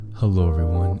Hello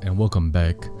everyone and welcome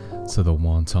back to the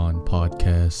Wonton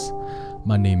Podcast.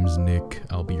 My name is Nick.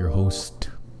 I'll be your host.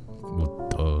 I'm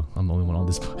the only one on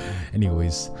this.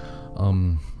 Anyways,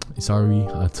 sorry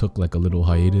I took like a little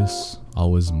hiatus. I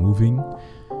was moving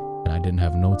and I didn't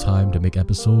have no time to make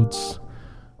episodes.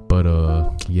 But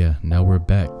yeah, now we're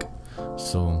back.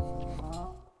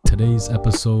 So today's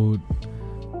episode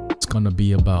is gonna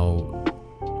be about,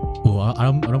 well, I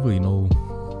don't really know.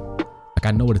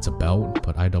 Like, I know what it's about,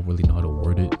 but I don't really know how to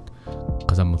word it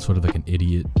because I'm sort of like an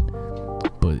idiot.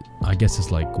 But I guess it's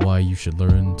like why you should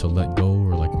learn to let go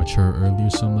or like mature early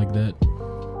or something like that.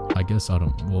 I guess I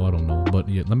don't know. But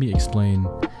yeah, let me explain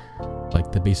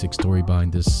like the basic story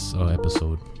behind this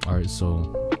episode. Alright,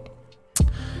 so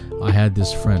I had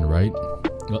this friend, right?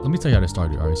 Let me tell you how it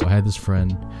started. Alright, so I had this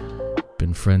friend,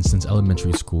 been friends since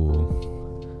elementary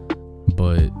school.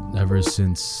 But ever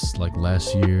since like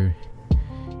last year,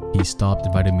 he stopped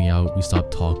inviting me out. We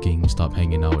stopped talking, stopped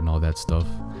hanging out and all that stuff.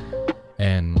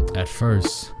 And at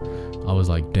first I was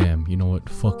like, damn, you know what,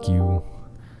 fuck you,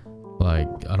 like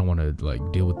I don't want to like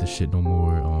deal with this shit no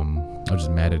more. I was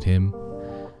just mad at him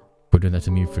for doing that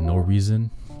to me for no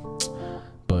reason.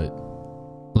 But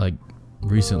like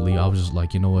recently I was just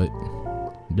like, you know what,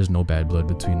 there's no bad blood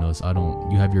between us.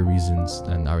 You have your reasons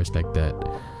and I respect that.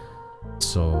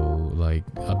 So like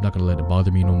I'm not gonna let it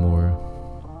bother me no more.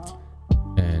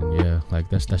 And yeah, like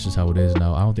that's just how it is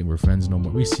now. I don't think we're friends no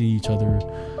more. We see each other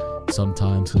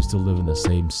sometimes because we still live in the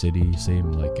same city,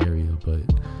 same like area, but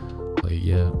like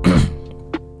yeah,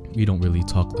 we don't really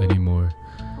talk anymore.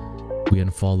 We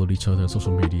unfollowed each other on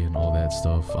social media and all that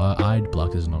stuff. I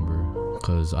blocked his number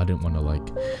because I didn't want to like,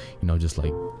 you know, just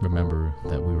like remember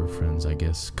that we were friends, I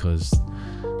guess, because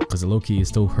low-key it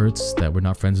still hurts that we're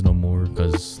not friends no more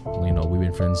because, you know, we've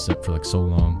been friends for like so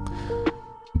long.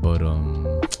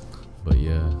 But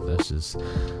yeah, that's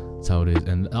how it is.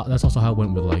 And that's also how it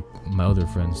went with like my other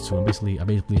friends too. I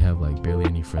basically have like barely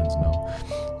any friends now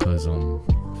because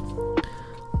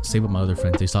same with my other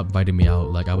friends, they stopped inviting me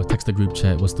out. Like I would text the group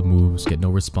chat, what's the moves, get no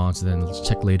response, and then let's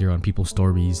check later on people's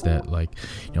stories that like,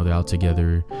 you know, they're out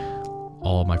together,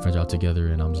 all of my friends are out together,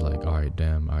 and I'm just like, all right,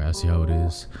 damn, all right, I see how it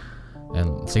is.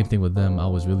 And same thing with them. I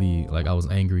was really like, I was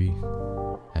angry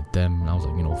at them and I was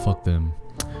like, you know, fuck them,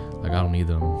 like I don't need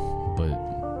them. But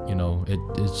you know,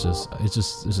 it's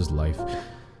just life.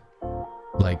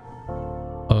 Like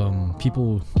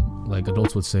people, like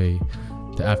adults would say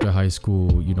that after high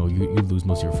school, you know, you lose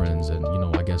most of your friends. And you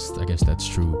know, I guess that's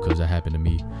true because that happened to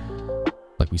me.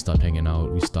 Like we stopped hanging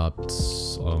out, we stopped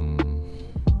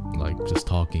like just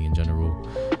talking in general.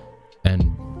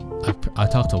 And I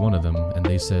talked to one of them and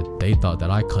they said they thought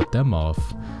that I cut them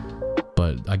off,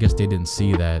 but I guess they didn't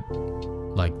see that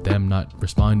like them not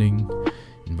responding,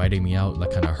 inviting me out,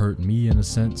 like kind of hurt me in a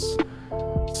sense.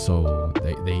 So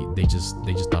they just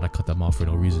thought I cut them off for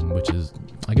no reason, which is,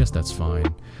 I guess that's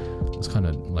fine. It's kind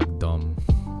of like dumb,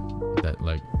 that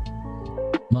like,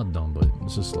 not dumb, but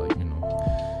it's just like, you know,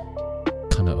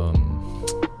 kind of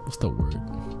what's the word,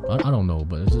 I don't know,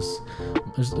 but it's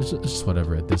just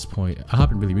whatever at this point. It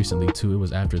happened really recently too. It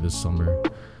was after this summer.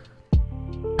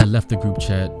 I left the group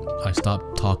chat, I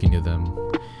stopped talking to them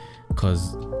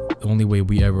because the only way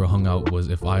we ever hung out was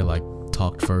if I like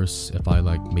talked first, if I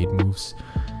like made moves,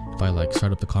 if I like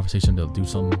started up the conversation to do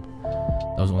something.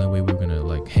 That was the only way we were gonna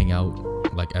like hang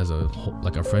out like as a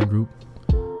like a friend group.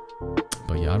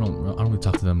 But yeah, I don't really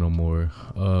talk to them no more.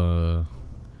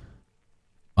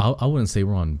 I wouldn't say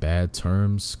we're on bad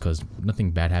terms because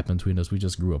nothing bad happened between us. We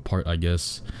just grew apart, I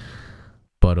guess.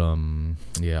 But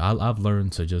yeah, I've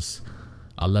learned to just,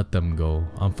 I let them go.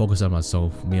 I'm focused on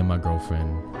myself, me and my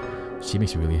girlfriend. She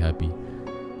makes me really happy.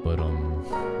 But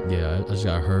yeah, I just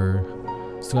got her.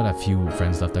 Still got a few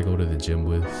friends left I go to the gym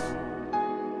with.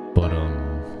 But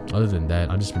other than that,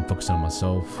 I've just been focusing on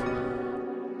myself.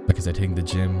 Like I said, hitting the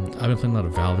gym. I've been playing a lot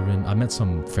of Valorant. I met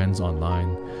some friends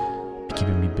online,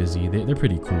 keeping me busy. They're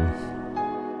pretty cool.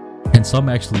 And some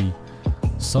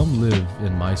live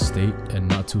in my state and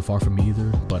not too far from me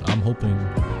either. But I'm hoping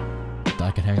that I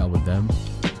can hang out with them,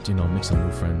 you know, make some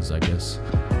new friends, I guess.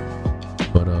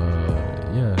 But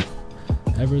yeah,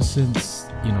 ever since,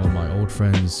 you know, my old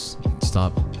friends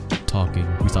stopped talking,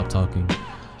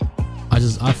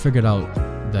 I figured out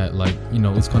that like, you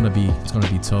know, it's gonna be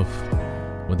tough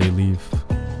when they leave.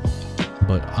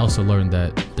 But I also learned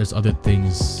that there's other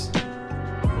things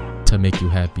to make you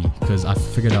happy, because I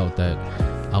figured out that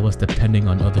I was depending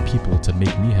on other people to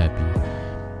make me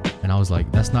happy. And I was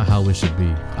like, that's not how it should be.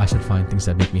 I should find things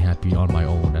that make me happy on my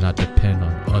own and not depend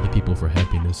on other people for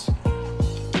happiness.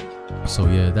 So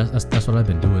yeah, that's what I've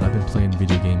been doing. I've been playing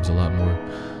video games a lot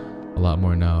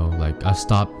more now. Like I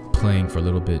stopped playing for a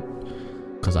little bit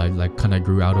because I like kind of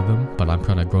grew out of them, but I'm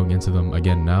kind of growing into them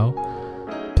again now.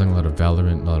 Playing a lot of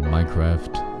Valorant, a lot of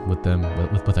Minecraft with them,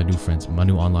 with my new friends, my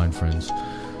new online friends.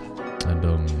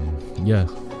 And yeah,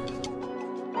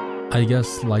 I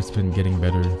guess life's been getting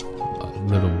better a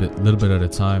little bit at a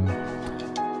time.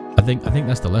 I think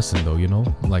that's the lesson though, you know,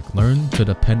 like learn to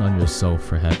depend on yourself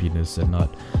for happiness and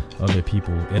not other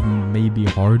people. It may be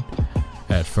hard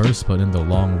at first, but in the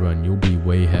long run you'll be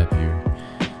way happier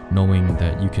knowing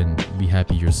that you can be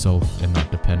happy yourself and not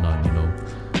depend on, you know,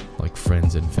 like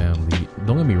friends and family.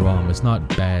 Don't get me wrong, it's not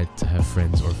bad to have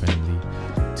friends or family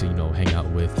to, you know, hang out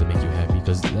with to make you happy,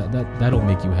 because that'll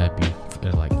make you happy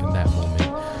like in that moment,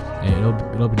 and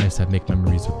it'll be nice to make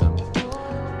memories with them.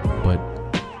 But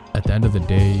at the end of the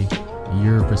day,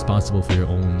 you're responsible for your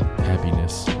own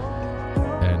happiness.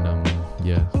 And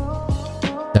yeah,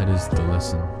 that is the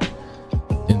lesson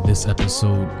in this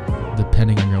episode.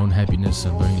 Depending on your own happiness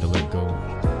and learning to let go.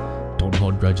 Don't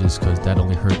hold grudges, because that'll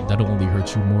only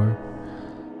hurt you more.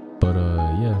 But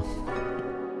yeah.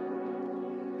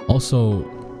 Also,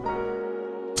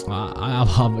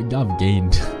 I've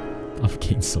gained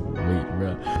some weight,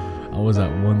 bro. I was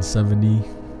at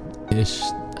 170-ish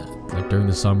like during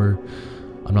the summer.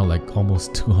 I'm now like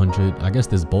almost 200. I guess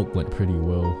this bulk went pretty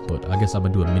well, but I guess I'm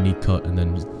gonna do a mini cut and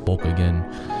then bulk again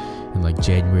in like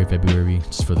January, February,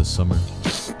 just for the summer.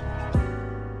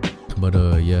 But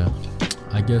yeah,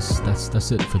 I guess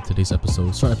that's it for today's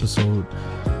episode. Short episode.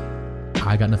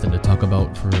 I got nothing to talk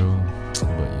about for real. But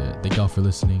yeah, thank y'all for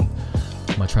listening.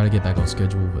 I'm gonna try to get back on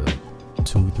schedule with like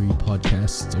 2-3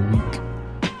 podcasts a week.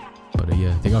 But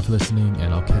yeah, thank y'all for listening,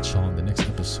 and I'll catch y'all in the next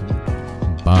episode.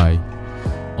 Bye.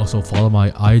 Also follow my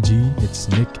IG. It's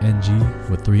NickNG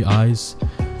with 3 I's.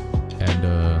 And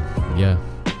yeah,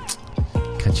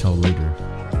 catch y'all later.